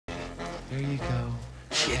There you go.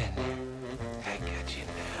 Get in there. I got you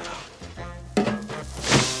now.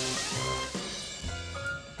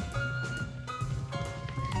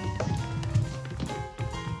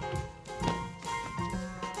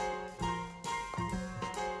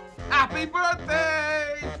 Happy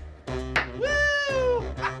birthday! Woo!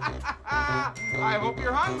 I hope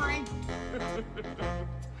you're hungry.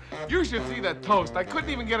 You should see the toast. I couldn't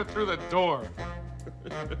even get it through the door.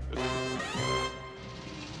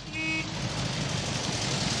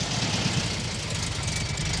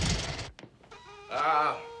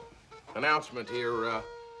 Announcement here. There's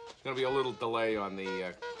gonna be a little delay on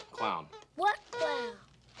the clown. What clown?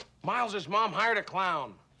 Miles's mom hired a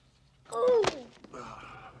clown. Ooh.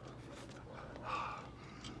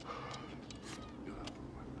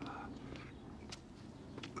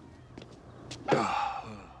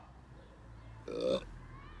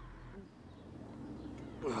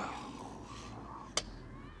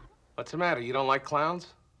 What's the matter? You don't like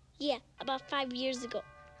clowns? Yeah, about 5 years ago.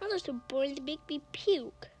 I was so boring to make me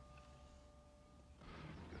puke.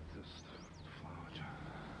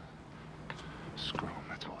 Screw him,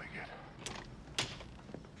 that's all I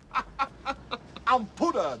get. I'm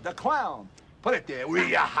Buddha, the clown. Put it there.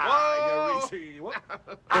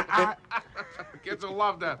 Kids will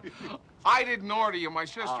love that. I didn't order you. My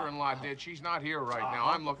sister-in-law did. She's not here right now.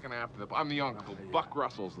 I'm looking after I'm the uncle. Buck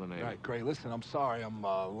Russell's the name. All right, great. Listen, I'm sorry I'm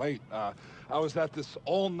late. I was at this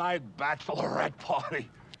all-night bachelorette party.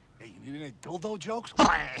 Hey, you need any dildo jokes?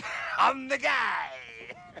 I'm the guy.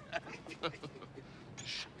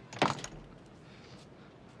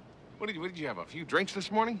 What did you have? A few drinks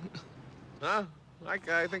this morning? Huh?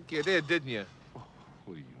 I think you did, didn't you?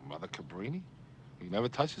 What are you, Mother Cabrini? You never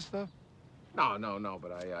touch this stuff? No,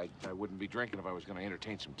 but I wouldn't be drinking if I was going to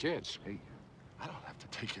entertain some kids. Hey, I don't have to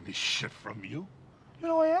take any shit from you. You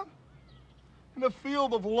know who I am? In the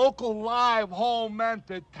field of local live home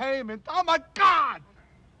entertainment. Oh, my God!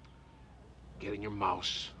 Get in your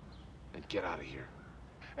mouse and get out of here.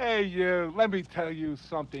 Hey, you, let me tell you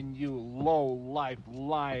something, you low-life,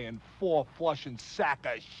 lying, four-flushing sack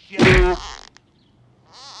of shit.